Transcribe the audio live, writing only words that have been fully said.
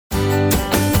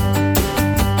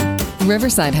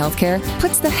Riverside Healthcare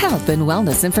puts the health and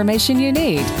wellness information you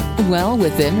need well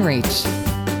within reach.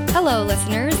 Hello,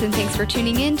 listeners, and thanks for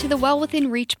tuning in to the Well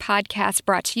Within Reach podcast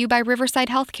brought to you by Riverside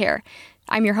Healthcare.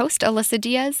 I'm your host, Alyssa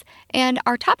Diaz, and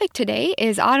our topic today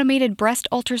is automated breast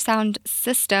ultrasound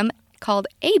system called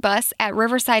ABUS at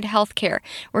Riverside Healthcare.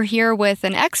 We're here with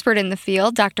an expert in the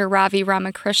field, Dr. Ravi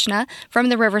Ramakrishna from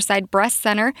the Riverside Breast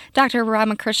Center. Dr.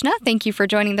 Ramakrishna, thank you for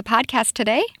joining the podcast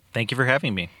today. Thank you for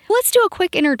having me. Let's do a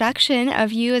quick introduction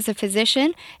of you as a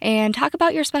physician and talk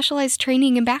about your specialized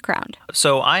training and background.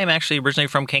 So I am actually originally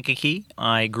from Kankakee.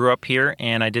 I grew up here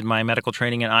and I did my medical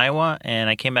training in Iowa, and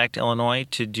I came back to Illinois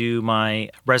to do my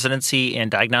residency in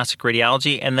diagnostic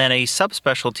radiology and then a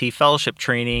subspecialty fellowship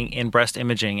training in breast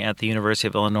imaging at the University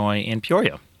of Illinois in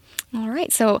Peoria. All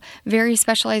right, so very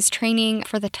specialized training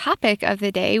for the topic of the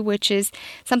day, which is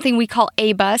something we call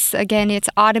ABUS. Again, it's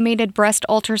Automated Breast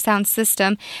Ultrasound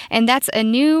System, and that's a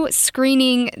new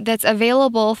screening that's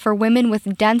available for women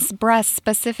with dense breasts,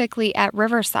 specifically at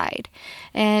Riverside.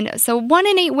 And so 1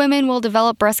 in 8 women will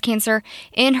develop breast cancer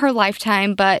in her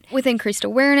lifetime, but with increased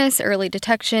awareness, early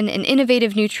detection, and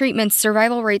innovative new treatments,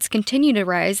 survival rates continue to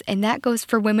rise, and that goes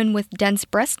for women with dense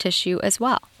breast tissue as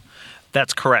well.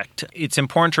 That's correct. It's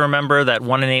important to remember that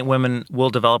 1 in 8 women will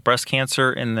develop breast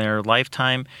cancer in their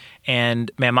lifetime, and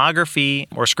mammography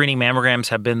or screening mammograms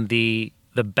have been the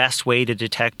best way to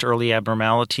detect early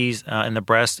abnormalities in the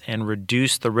breast and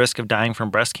reduce the risk of dying from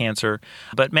breast cancer.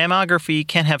 But mammography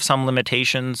can have some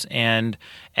limitations, and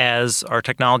as our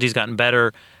technology has gotten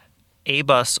better,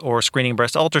 ABUS or screening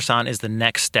breast ultrasound is the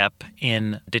next step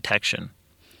in detection.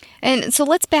 And so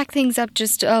let's back things up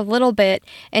just a little bit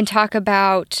and talk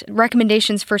about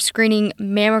recommendations for screening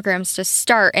mammograms to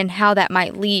start and how that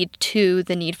might lead to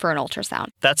the need for an ultrasound.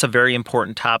 That's a very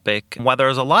important topic. While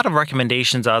there's a lot of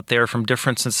recommendations out there from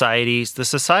different societies, the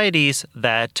societies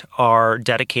that are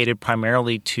dedicated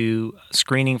primarily to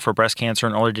screening for breast cancer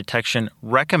and early detection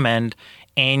recommend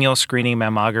annual screening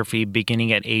mammography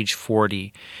beginning at age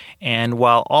 40. And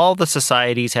while all the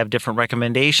societies have different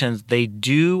recommendations, they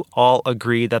do all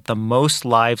agree that the most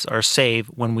lives are saved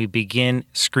when we begin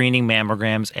screening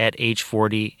mammograms at age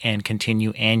 40 and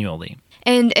continue annually.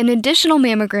 And an additional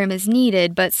mammogram is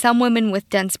needed, but some women with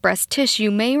dense breast tissue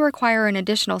may require an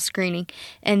additional screening,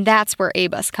 and that's where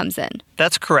ABUS comes in.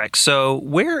 That's correct. So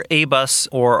where ABUS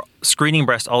or screening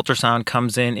breast ultrasound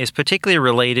comes in is particularly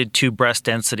related to breast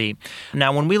density.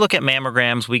 Now, when we look at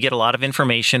mammograms, we get a lot of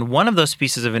information. One of those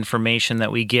pieces of information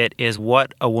that we get is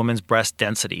what a woman's breast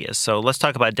density is. So let's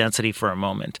talk about density for a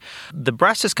moment. The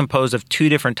breast is composed of 2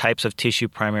 different types of tissue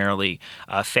primarily,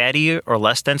 fatty or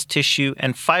less dense tissue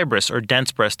and fibrous or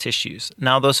dense breast tissues.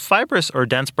 Now, those fibrous or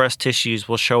dense breast tissues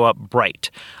will show up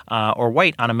bright or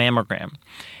white on a mammogram.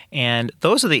 And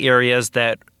those are the areas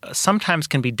that sometimes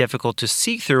can be difficult to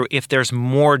see through if there's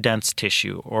more dense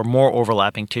tissue or more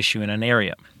overlapping tissue in an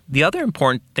area. The other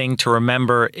important thing to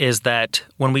remember is that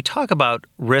when we talk about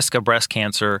risk of breast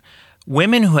cancer,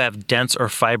 women who have dense or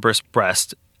fibrous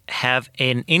breasts have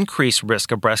an increased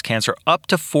risk of breast cancer up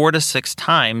to 4 to 6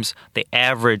 times the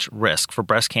average risk for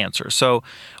breast cancer. So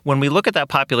when we look at that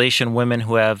population, women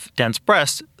who have dense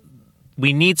breasts,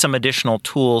 we need some additional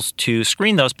tools to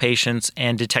screen those patients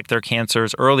and detect their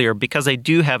cancers earlier because they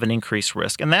do have an increased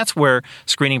risk. And that's where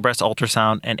screening breast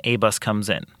ultrasound and ABUS comes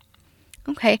in.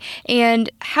 Okay. And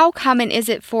how common is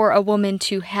it for a woman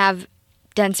to have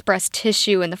dense breast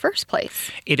tissue in the first place?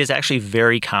 It is actually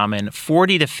very common.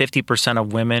 40 to 50%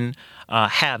 of women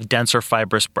have dense or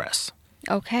fibrous breasts.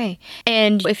 Okay.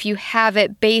 And if you have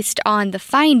it based on the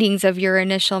findings of your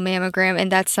initial mammogram,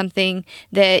 and that's something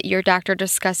that your doctor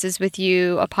discusses with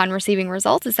you upon receiving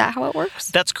results, is that how it works?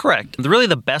 That's correct. Really,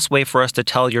 the best way for us to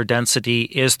tell your density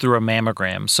is through a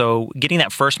mammogram. So getting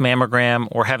that first mammogram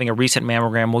or having a recent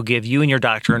mammogram will give you and your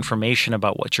doctor information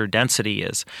about what your density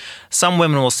is. Some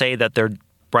women will say that their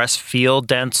breasts feel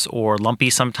dense or lumpy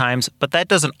sometimes, but that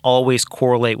doesn't always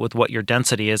correlate with what your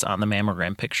density is on the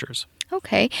mammogram pictures.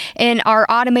 Okay. And our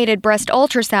automated breast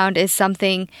ultrasound is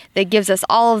something that gives us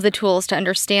all of the tools to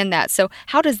understand that. So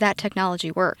how does that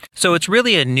technology work? So it's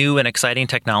really a new and exciting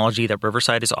technology that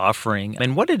Riverside is offering.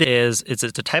 And what it is it's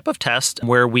a type of test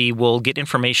where we will get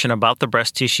information about the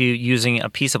breast tissue using a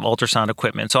piece of ultrasound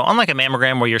equipment. So unlike a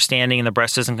mammogram where you're standing and the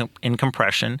breast is in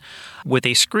compression, with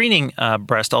a screening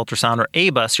breast ultrasound or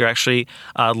ABUS, you're actually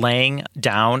laying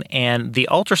down and the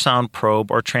ultrasound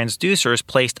probe or transducer is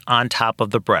placed on top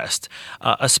of the breast.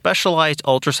 A specialized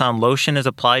ultrasound lotion is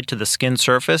applied to the skin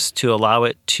surface to allow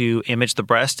it to image the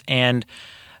breast, and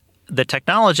the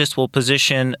technologist will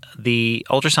position the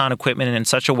ultrasound equipment in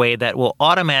such a way that will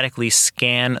automatically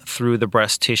scan through the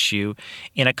breast tissue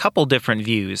in a couple different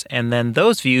views. And then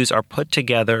those views are put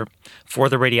together for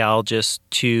the radiologist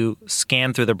to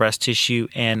scan through the breast tissue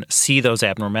and see those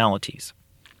abnormalities.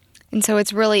 And so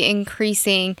it's really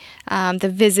increasing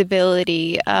the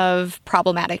visibility of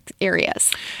problematic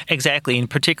areas. Exactly, and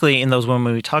particularly in those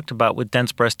women we talked about with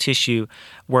dense breast tissue,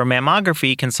 where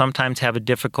mammography can sometimes have a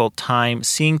difficult time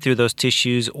seeing through those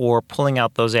tissues or pulling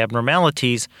out those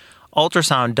abnormalities.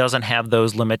 Ultrasound doesn't have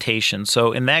those limitations.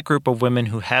 So in that group of women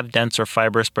who have dense or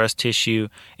fibrous breast tissue,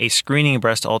 a screening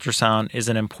breast ultrasound is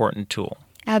an important tool.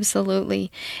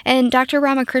 Absolutely. And Dr.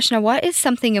 Ramakrishna, what is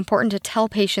something important to tell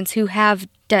patients who have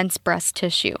dense breast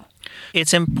tissue?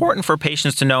 It's important for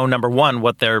patients to know, number one,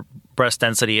 what their breast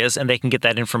density is, and they can get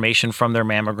that information from their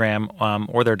mammogram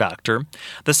or their doctor.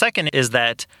 The second is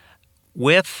that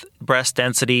with breast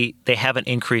density, they have an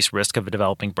increased risk of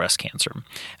developing breast cancer,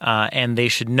 and they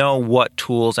should know what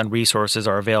tools and resources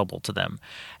are available to them.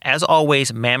 As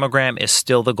always, mammogram is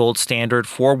still the gold standard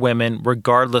for women,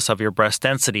 regardless of your breast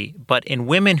density. But in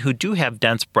women who do have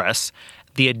dense breasts,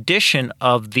 the addition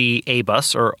of the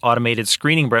ABUS, or automated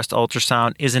screening breast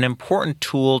ultrasound, is an important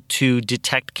tool to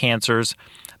detect cancers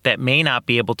that may not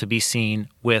be able to be seen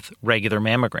with regular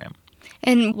mammogram.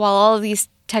 And while all of these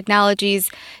technologies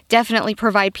definitely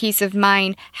provide peace of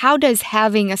mind, how does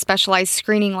having a specialized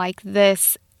screening like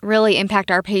this really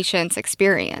impact our patients'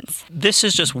 experience? This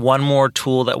is just one more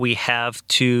tool that we have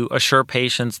to assure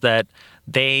patients that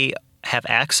they have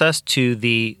access to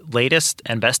the latest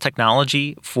and best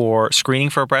technology for screening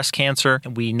for breast cancer.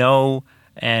 We know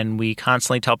and we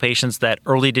constantly tell patients that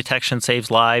early detection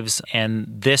saves lives, and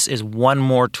this is one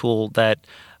more tool that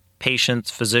patients,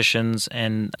 physicians,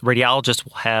 and radiologists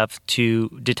will have to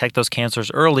detect those cancers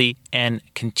early and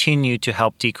continue to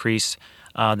help decrease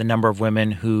the number of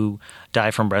women who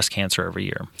die from breast cancer every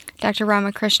year. Dr.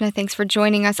 Ramakrishna, thanks for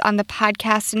joining us on the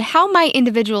podcast. And how might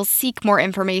individuals seek more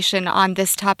information on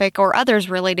this topic or others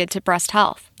related to breast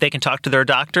health? They can talk to their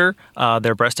doctor,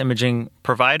 their breast imaging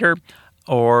provider,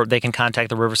 or they can contact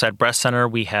the Riverside Breast Center.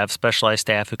 We have specialized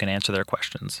staff who can answer their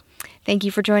questions. Thank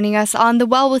you for joining us on the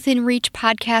Well Within Reach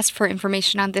podcast. For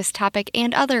information on this topic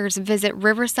and others, visit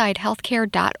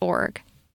riversidehealthcare.org.